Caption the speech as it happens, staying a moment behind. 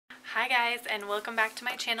Hi guys, and welcome back to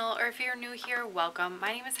my channel, or if you're new here, welcome.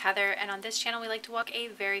 My name is Heather, and on this channel we like to walk a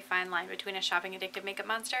very fine line between a shopping addictive makeup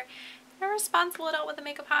monster and a responsible adult with a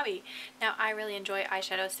makeup hobby. Now, I really enjoy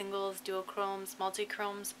eyeshadow singles, duochromes,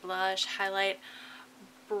 multi-chromes, blush, highlight,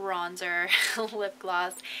 bronzer, lip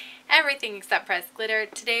gloss, everything except pressed glitter.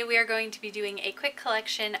 Today we are going to be doing a quick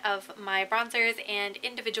collection of my bronzers and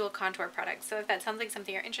individual contour products. So if that sounds like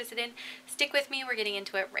something you're interested in, stick with me. We're getting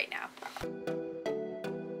into it right now.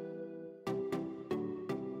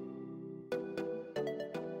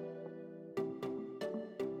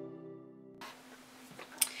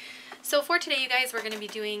 So for today, you guys, we're going to be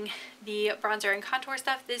doing the bronzer and contour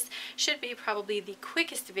stuff. This should be probably the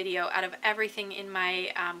quickest video out of everything in my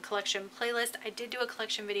collection playlist. I did do a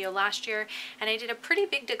collection video last year, and I did a pretty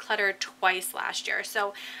big declutter twice last year.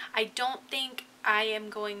 So I don't think I am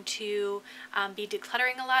going to be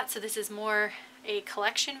decluttering a lot. So this is more a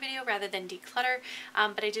collection video rather than declutter.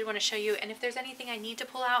 But I did want to show you, and if there's anything I need to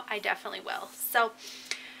pull out, I definitely will. So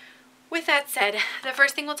with that said, the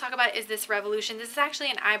first thing we'll talk about is this Revolution. This is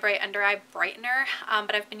actually an eye bright under eye brightener,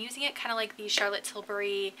 but I've been using it kind of like the Charlotte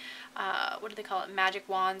Tilbury, what do they call it, magic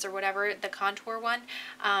wands or whatever, the contour one.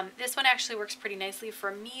 This one actually works pretty nicely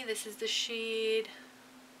for me. This is the shade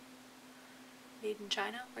Made in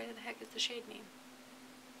China. Where the heck is the shade name?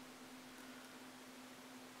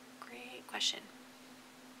 Great question.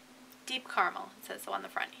 Deep Caramel, it says on the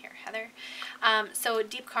front here, Heather. So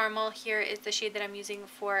Deep Caramel here is the shade that I'm using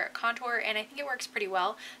for contour, and I think it works pretty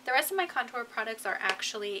well. The rest of my contour products are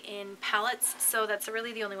actually in palettes, so that's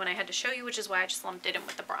really the only one I had to show you, which is why I just lumped it in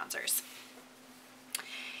with the bronzers.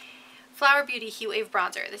 Flower Beauty Heat Wave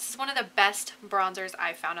Bronzer. This is one of the best bronzers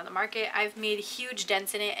I've found on the market. I've made huge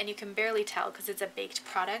dents in it, and you can barely tell because it's a baked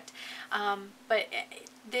product. But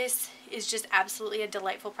this is just absolutely a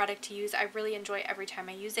delightful product to use. I really enjoy every time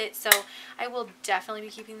I use it. So I will definitely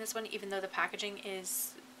be keeping this one, even though the packaging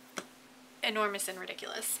is enormous and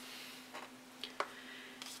ridiculous.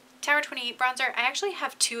 Tower 28 bronzer. I actually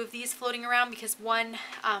have two of these floating around because one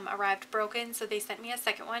arrived broken, so they sent me a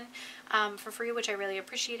second one for free, which I really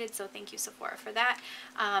appreciated, so thank you, Sephora, for that.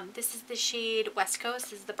 This is the shade West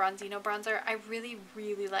Coast. This is the Bronzino bronzer. I really,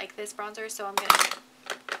 really like this bronzer, so I'm gonna,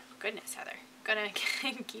 goodness, Heather, I'm gonna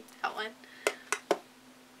keep that one.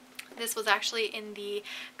 This was actually in the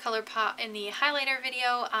ColourPop, in the highlighter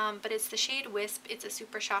video, but it's the shade Wisp. It's a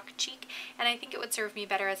Super Shock Cheek, and I think it would serve me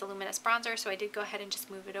better as a luminous bronzer, so I did go ahead and just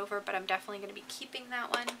move it over, but I'm definitely going to be keeping that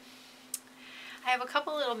one. I have a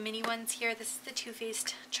couple little mini ones here. This is the Too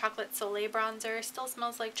Faced Chocolate Soleil bronzer. Still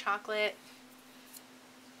smells like chocolate.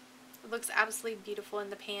 It looks absolutely beautiful in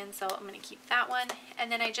the pan, so I'm going to keep that one.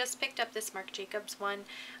 And then I just picked up this Marc Jacobs one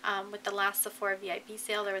with the last Sephora VIP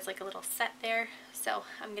sale. There was like a little set there, so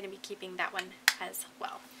I'm going to be keeping that one as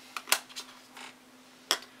well.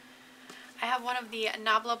 I have one of the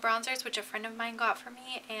Nabla bronzers, which a friend of mine got for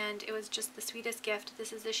me, and it was just the sweetest gift.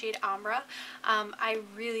 This is the shade Ambra. I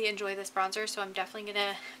really enjoy this bronzer, so I'm definitely going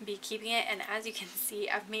to be keeping it, and as you can see,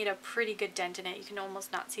 I've made a pretty good dent in it. You can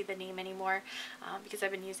almost not see the name anymore because I've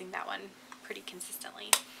been using that one pretty consistently.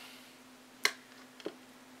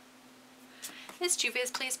 This Too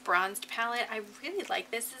Faced Place Bronzed Palette, I really like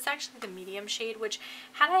this. This is actually the medium shade, which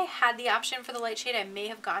had I had the option for the light shade, I may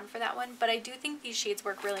have gone for that one, but I do think these shades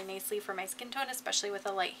work really nicely for my skin tone, especially with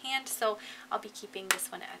a light hand, so I'll be keeping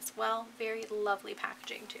this one as well. Very lovely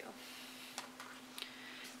packaging too.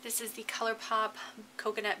 This is the ColourPop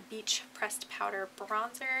Coconut Beach Pressed Powder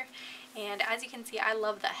Bronzer, and as you can see, I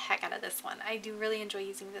love the heck out of this one. I do really enjoy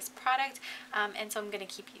using this product, and so I'm going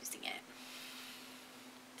to keep using it.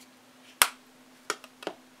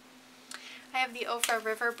 I have the Ofra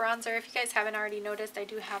River bronzer. If you guys haven't already noticed, I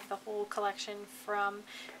do have the whole collection from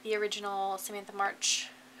the original Samantha March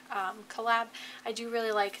collab. I do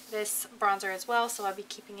really like this bronzer as well, so I'll be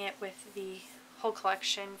keeping it with the whole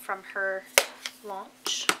collection from her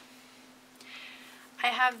launch. I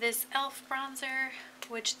have this e.l.f. bronzer,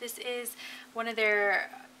 which this is one of their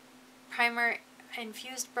primer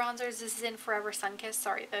infused bronzers. This is in Forever Sunkissed.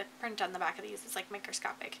 Sorry, the print on the back of these is like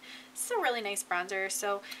microscopic. This is a really nice bronzer,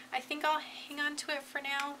 so I think I'll hang on to it for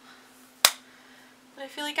now. But I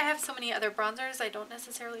feel like I have so many other bronzers, I don't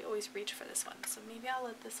necessarily always reach for this one, so maybe I'll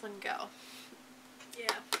let this one go.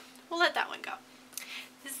 Yeah, we'll let that one go.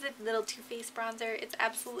 This is the little Too Faced bronzer. It's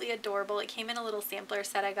absolutely adorable. It came in a little sampler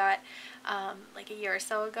set I got like a year or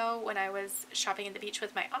so ago when I was shopping at the beach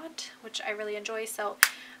with my aunt, which I really enjoy, so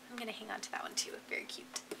I'm going to hang on to that one too. Very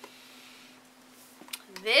cute.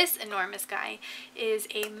 This enormous guy is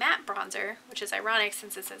a matte bronzer, which is ironic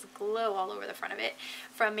since it says glow all over the front of it,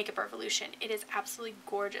 from Makeup Revolution. It is absolutely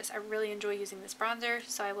gorgeous. I really enjoy using this bronzer,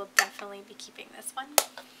 so I will definitely be keeping this one.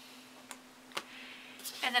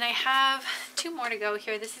 And then I have 2 more to go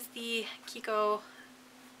here. This is the Kiko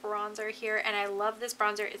bronzer here, and I love this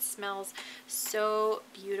bronzer. It smells so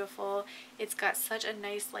beautiful. It's got such a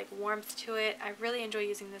nice like warmth to it. I really enjoy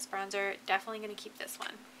using this bronzer. Definitely going to keep this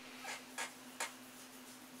one.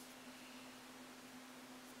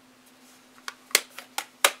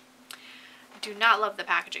 Do not love the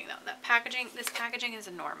packaging though. This packaging is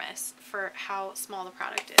enormous for how small the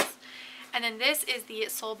product is. And then this is the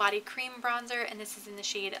Soul Body Cream Bronzer, and this is in the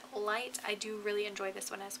shade Light. I do really enjoy this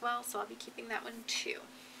one as well, so I'll be keeping that one too.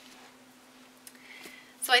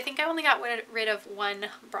 So I think I only got rid of 1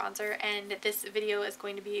 bronzer, and this video is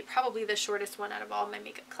going to be probably the shortest one out of all my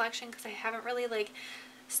makeup collection because I haven't really like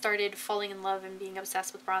started falling in love and being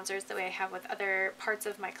obsessed with bronzers the way I have with other parts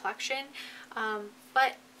of my collection.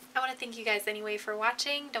 But I want to thank you guys anyway for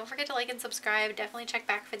watching. Don't forget to like and subscribe. Definitely check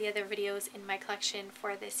back for the other videos in my collection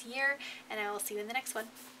for this year, and I will see you in the next one.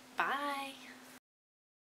 Bye!